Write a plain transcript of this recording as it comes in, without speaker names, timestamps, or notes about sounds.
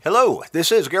Hello,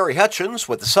 this is Gary Hutchins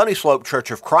with the Sunny Slope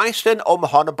Church of Christ in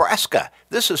Omaha, Nebraska.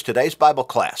 This is today's Bible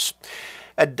class.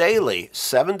 A daily,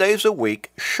 7 days a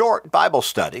week, short Bible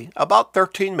study, about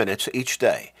 13 minutes each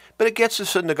day. But it gets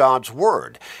us into God's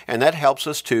Word, and that helps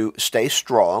us to stay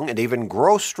strong and even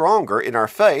grow stronger in our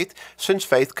faith, since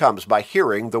faith comes by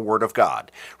hearing the Word of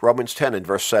God. Romans 10 and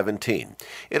verse 17.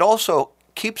 It also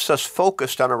keeps us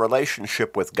focused on a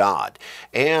relationship with God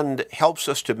and helps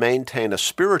us to maintain a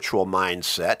spiritual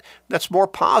mindset that's more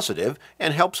positive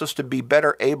and helps us to be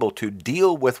better able to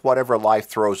deal with whatever life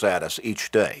throws at us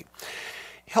each day.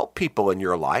 Help people in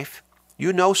your life.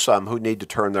 You know some who need to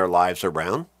turn their lives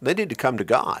around. They need to come to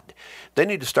God. They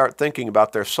need to start thinking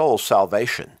about their soul's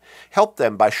salvation. Help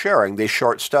them by sharing these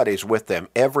short studies with them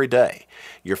every day.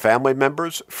 Your family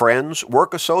members, friends,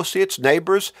 work associates,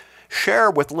 neighbors,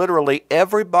 share with literally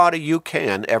everybody you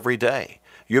can every day.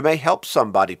 You may help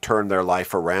somebody turn their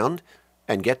life around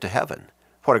and get to heaven.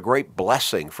 What a great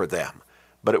blessing for them.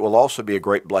 But it will also be a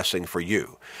great blessing for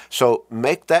you. So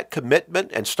make that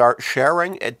commitment and start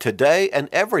sharing it today and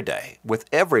every day with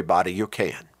everybody you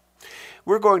can.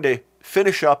 We're going to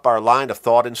finish up our line of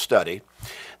thought and study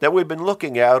that we've been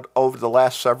looking at over the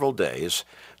last several days,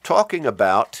 talking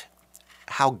about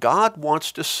how God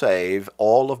wants to save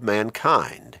all of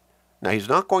mankind. Now, He's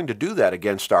not going to do that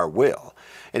against our will,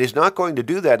 and He's not going to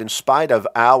do that in spite of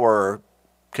our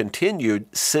continued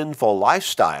sinful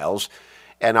lifestyles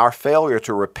and our failure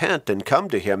to repent and come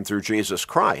to Him through Jesus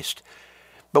Christ.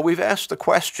 But we've asked the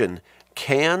question,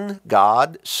 can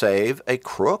God save a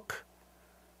crook?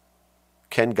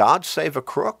 Can God save a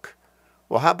crook?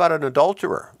 Well, how about an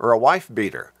adulterer or a wife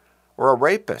beater or a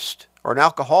rapist or an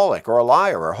alcoholic or a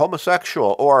liar or a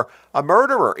homosexual or a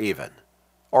murderer even,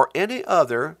 or any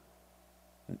other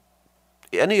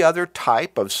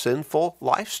type of sinful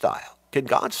lifestyle? Can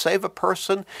God save a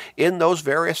person in those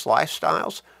various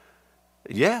lifestyles?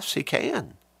 Yes, He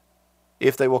can,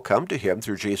 if they will come to Him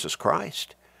through Jesus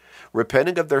Christ,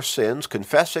 repenting of their sins,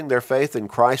 confessing their faith in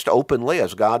Christ openly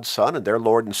as God's Son and their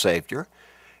Lord and Savior,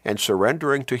 and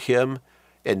surrendering to Him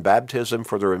in baptism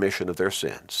for the remission of their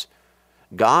sins.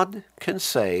 God can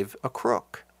save a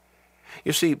crook.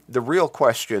 You see, the real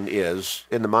question is,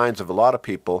 in the minds of a lot of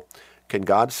people, can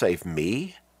God save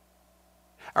me?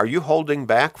 Are you holding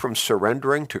back from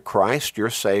surrendering to Christ, your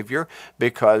Savior,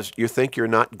 because you think you're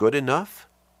not good enough?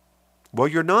 Well,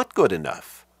 you're not good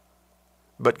enough.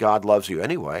 But God loves you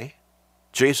anyway.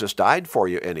 Jesus died for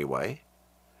you anyway.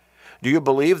 Do you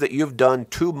believe that you've done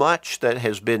too much that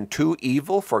has been too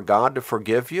evil for God to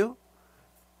forgive you?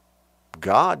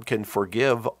 God can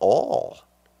forgive all.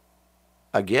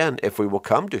 Again, if we will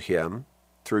come to Him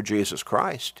through Jesus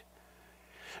Christ.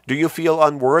 Do you feel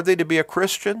unworthy to be a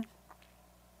Christian?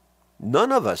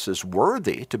 None of us is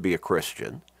worthy to be a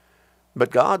Christian, but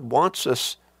God wants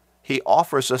us, He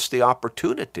offers us the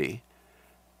opportunity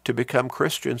to become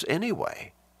Christians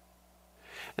anyway.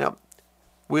 Now,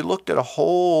 we looked at a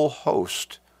whole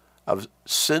host of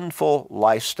sinful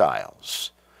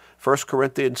lifestyles. 1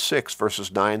 Corinthians 6,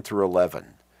 verses 9 through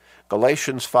 11.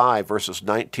 Galatians 5, verses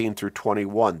 19 through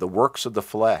 21, the works of the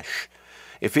flesh.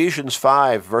 Ephesians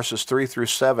 5, verses 3 through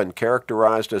 7,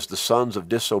 characterized as the sons of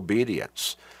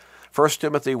disobedience. 1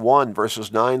 Timothy 1,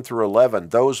 verses 9 through 11,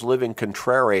 those living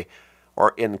contrary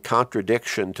or in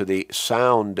contradiction to the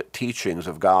sound teachings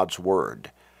of God's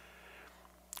Word.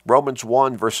 Romans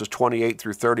 1, verses 28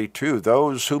 through 32,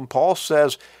 those whom Paul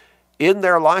says in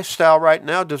their lifestyle right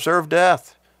now deserve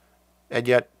death. And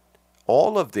yet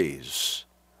all of these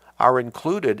are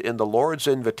included in the Lord's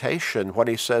invitation when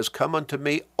He says, "Come unto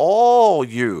me, all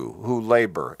you who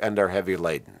labor and are heavy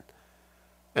laden,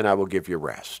 and I will give you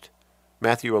rest."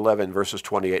 Matthew 11, verses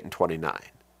 28 and 29.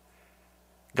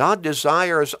 God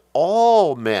desires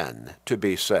all men to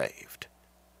be saved.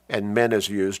 And men is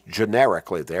used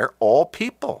generically there, all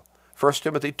people. 1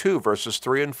 Timothy 2, verses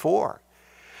 3 and 4.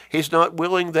 He's not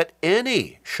willing that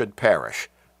any should perish,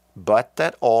 but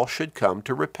that all should come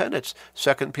to repentance.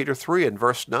 2 Peter 3 and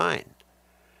verse 9.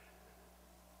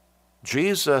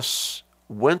 Jesus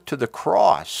went to the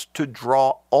cross to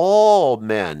draw all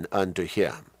men unto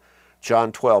Him.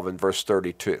 John 12 and verse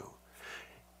 32.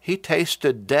 He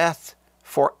tasted death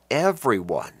for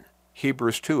everyone.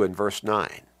 Hebrews 2 and verse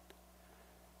 9.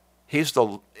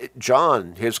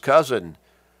 John, his cousin,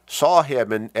 saw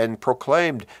Him and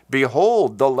proclaimed,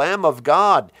 "Behold, the Lamb of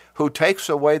God, who takes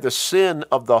away the sin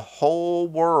of the whole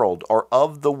world," or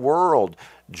of the world.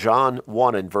 John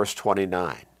 1 and verse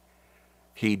 29.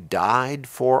 He died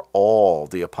for all,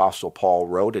 the Apostle Paul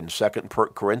wrote in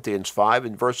 2 Corinthians 5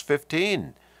 and verse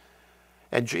 15.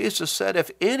 And Jesus said, "If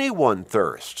anyone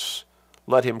thirsts,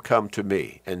 let him come to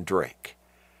me and drink."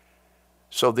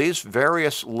 So these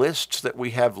various lists that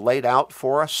we have laid out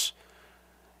for us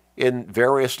in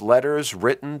various letters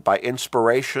written by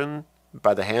inspiration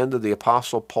by the hand of the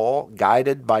Apostle Paul,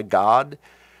 guided by God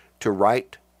to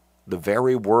write the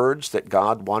very words that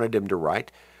God wanted him to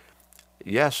write,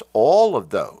 yes, all of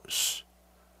those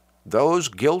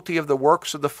guilty of the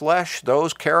works of the flesh,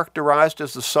 those characterized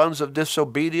as the sons of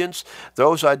disobedience,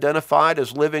 those identified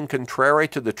as living contrary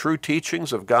to the true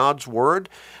teachings of God's Word,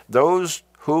 those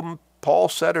whom Paul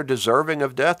said are deserving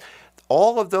of death,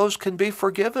 all of those can be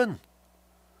forgiven.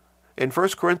 In 1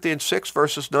 Corinthians 6,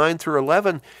 verses 9 through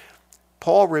 11,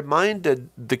 Paul reminded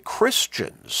the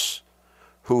Christians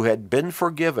who had been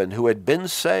forgiven, who had been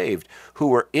saved, who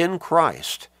were in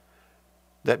Christ,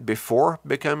 that before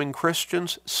becoming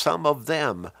Christians, some of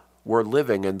them were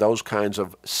living in those kinds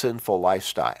of sinful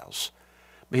lifestyles.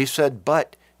 He said,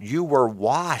 but you were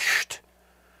washed,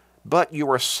 but you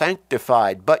were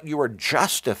sanctified, but you were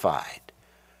justified,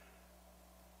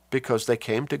 because they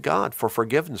came to God for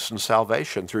forgiveness and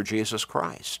salvation through Jesus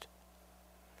Christ.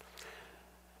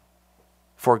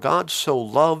 For God so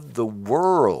loved the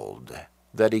world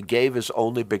that he gave his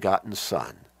only begotten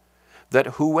Son, that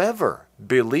whoever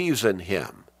believes in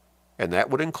him, and that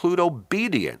would include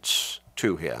obedience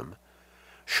to him,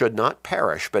 should not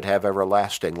perish but have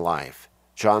everlasting life.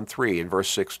 John 3 and verse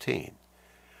 16.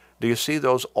 Do you see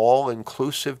those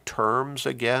all-inclusive terms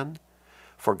again?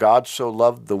 For God so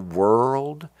loved the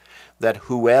world that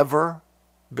whoever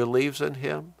believes in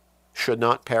him should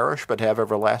not perish but have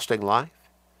everlasting life.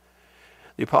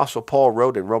 The Apostle Paul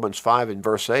wrote in Romans 5 and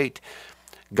verse 8,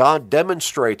 God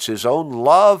demonstrates his own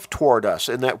love toward us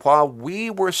in that while we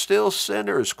were still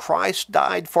sinners, Christ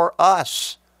died for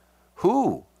us.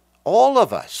 Who? All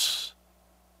of us.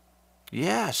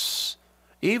 Yes,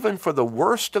 even for the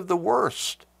worst of the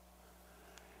worst.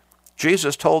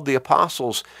 Jesus told the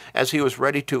apostles as he was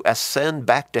ready to ascend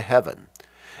back to heaven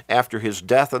after his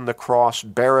death on the cross,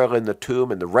 burial in the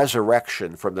tomb, and the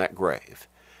resurrection from that grave.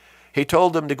 He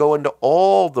told them to go into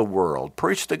all the world,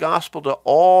 preach the gospel to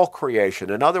all creation.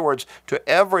 In other words, to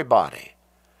everybody.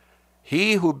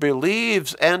 He who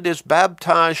believes and is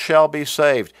baptized shall be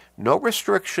saved. No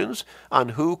restrictions on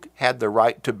who had the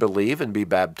right to believe and be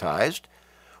baptized.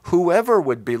 Whoever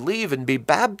would believe and be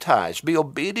baptized, be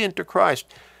obedient to Christ,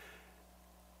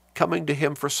 coming to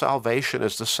him for salvation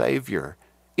as the Savior,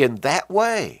 in that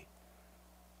way,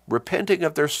 repenting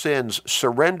of their sins,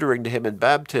 surrendering to him in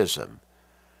baptism,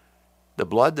 the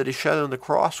blood that he shed on the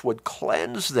cross would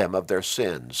cleanse them of their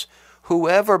sins.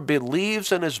 Whoever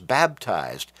believes and is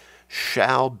baptized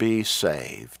shall be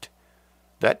saved.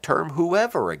 That term,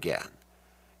 whoever, again,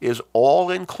 is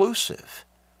all-inclusive.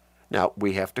 Now,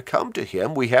 we have to come to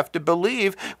him, we have to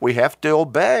believe, we have to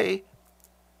obey.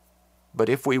 But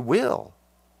if we will,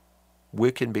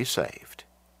 we can be saved.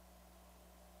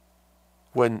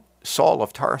 When Saul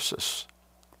of Tarsus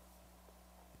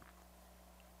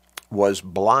was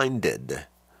blinded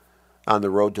on the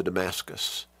road to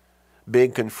Damascus,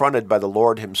 being confronted by the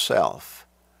Lord himself,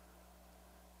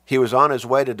 he was on his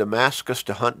way to Damascus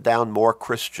to hunt down more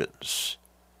Christians,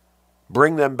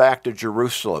 bring them back to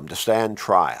Jerusalem to stand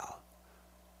trial,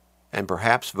 and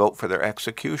perhaps vote for their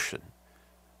execution.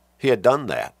 He had done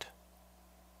that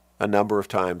a number of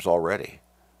times already.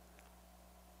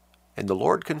 And the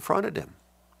Lord confronted him.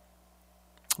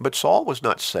 But Saul was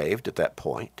not saved at that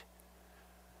point.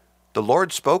 The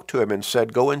Lord spoke to him and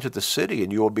said, go into the city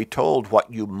and you will be told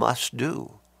what you must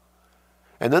do.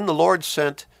 And then the Lord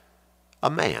sent a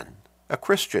man, a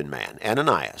Christian man,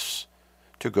 Ananias,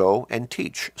 to go and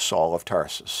teach Saul of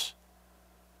Tarsus.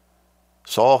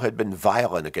 Saul had been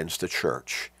violent against the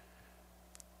church.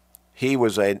 He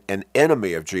was an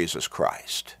enemy of Jesus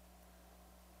Christ.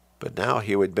 But now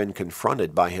he had been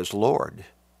confronted by his Lord.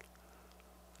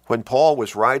 When Paul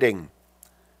was writing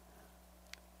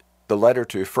the letter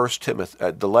to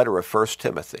the letter of 1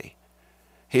 Timothy,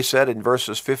 he said in verse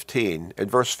 15,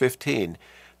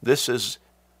 this is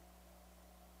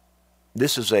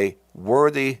a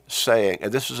worthy saying,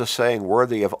 and this is a saying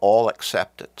worthy of all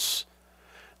acceptance,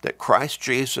 that Christ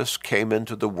Jesus came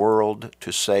into the world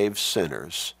to save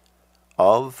sinners,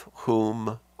 of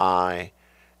whom I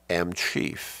am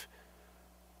chief.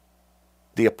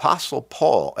 The Apostle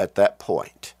Paul, at that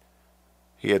point,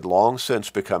 he had long since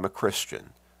become a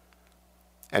Christian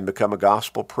and become a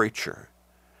gospel preacher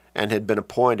and had been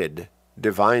appointed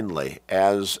divinely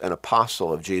as an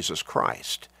apostle of Jesus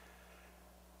Christ.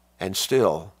 And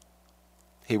still,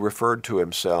 he referred to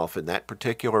himself in that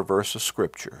particular verse of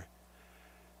Scripture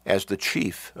as the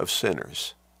chief of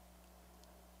sinners.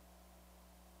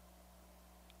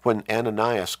 When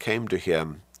Ananias came to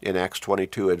him in Acts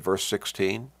 22 at verse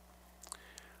 16,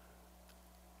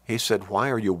 he said, why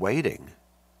are you waiting?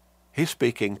 He's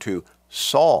speaking to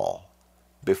Saul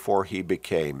before he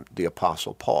became the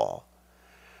Apostle Paul.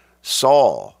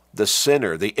 Saul, the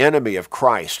sinner, the enemy of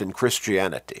Christ and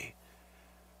Christianity.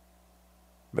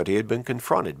 But he had been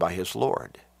confronted by his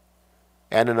Lord.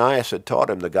 Ananias had taught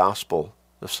him the gospel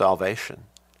of salvation.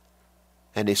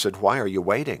 And he said, why are you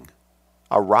waiting?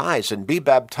 Arise and be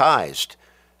baptized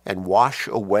and wash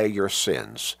away your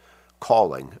sins,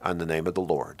 calling on the name of the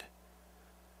Lord.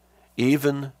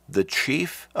 Even the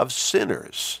chief of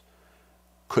sinners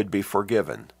could be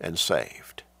forgiven and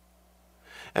saved.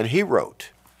 And he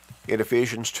wrote in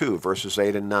Ephesians 2, verses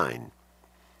 8 and 9,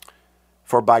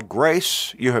 for by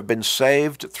grace you have been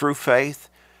saved through faith,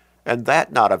 and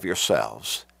that not of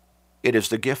yourselves. It is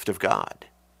the gift of God,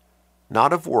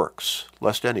 not of works,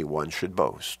 lest anyone should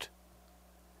boast.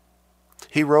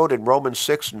 He wrote in Romans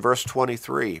 6 and verse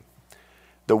 23,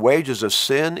 the wages of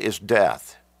sin is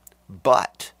death,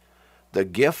 but the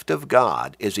gift of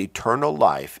God is eternal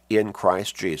life in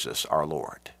Christ Jesus our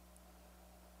Lord.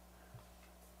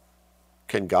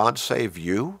 Can God save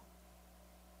you?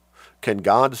 Can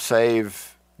God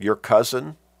save your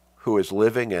cousin who is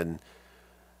living in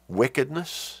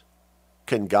wickedness?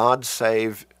 Can God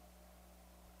save,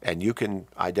 and you can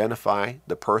identify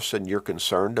the person you're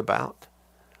concerned about?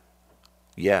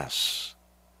 Yes.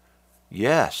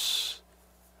 Yes.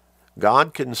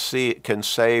 God can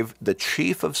save the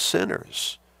chief of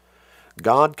sinners.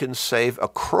 God can save a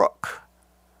crook.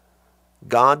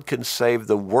 God can save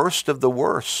the worst of the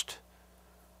worst.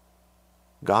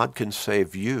 God can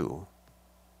save you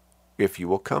if you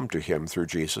will come to him through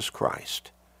Jesus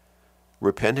Christ,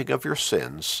 repenting of your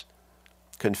sins,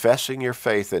 confessing your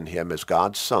faith in him as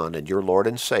God's Son and your Lord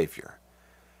and Savior,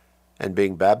 and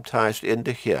being baptized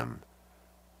into him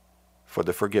for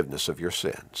the forgiveness of your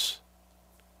sins.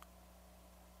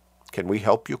 Can we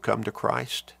help you come to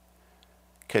Christ?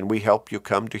 Can we help you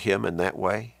come to him in that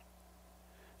way?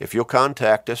 If you'll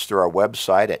contact us through our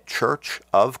website at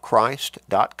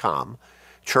churchofchrist.com,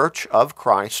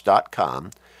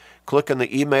 churchofchrist.com, click on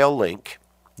the email link.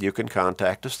 You can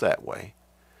contact us that way.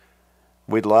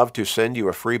 We'd love to send you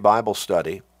a free Bible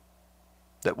study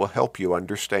that will help you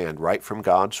understand right from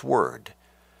God's Word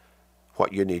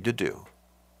what you need to do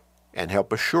and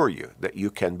help assure you that you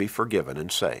can be forgiven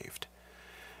and saved.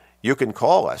 You can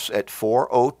call us at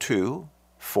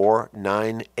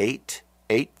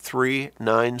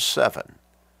 402-498-8397.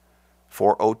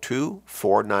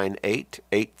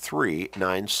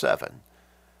 402-498-8397.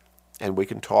 And we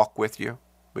can talk with you.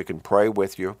 We can pray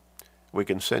with you. We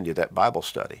can send you that Bible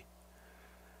study.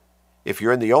 If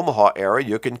you're in the Omaha area,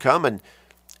 you can come and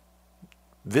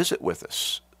visit with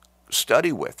us,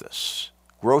 study with us,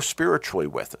 grow spiritually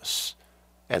with us,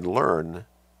 and learn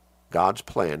God's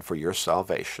plan for your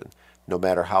salvation, no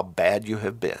matter how bad you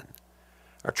have been.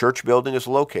 Our church building is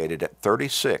located at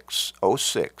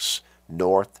 3606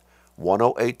 North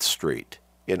 108th Street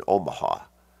in Omaha.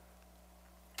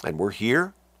 And we're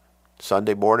here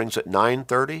Sunday mornings at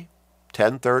 9:30,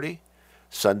 10:30,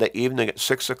 Sunday evening at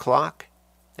 6 o'clock,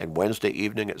 and Wednesday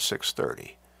evening at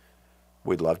 6:30.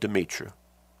 We'd love to meet you,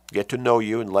 get to know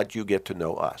you, and let you get to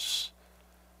know us.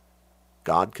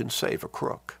 God can save a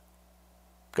crook.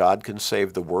 God can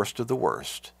save the worst of the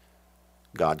worst.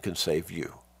 God can save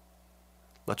you.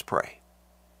 Let's pray.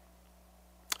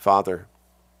 Father,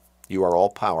 you are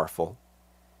all-powerful.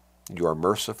 You are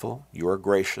merciful. You are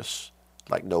gracious,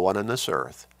 like no one on this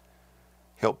earth.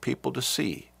 Help people to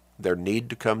see their need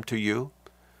to come to you,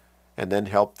 and then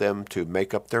help them to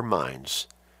make up their minds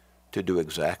to do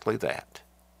exactly that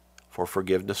for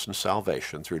forgiveness and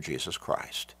salvation through Jesus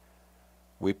Christ.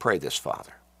 We pray this,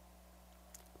 Father.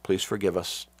 Please forgive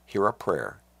us. Hear our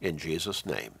prayer in Jesus'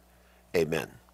 name. Amen.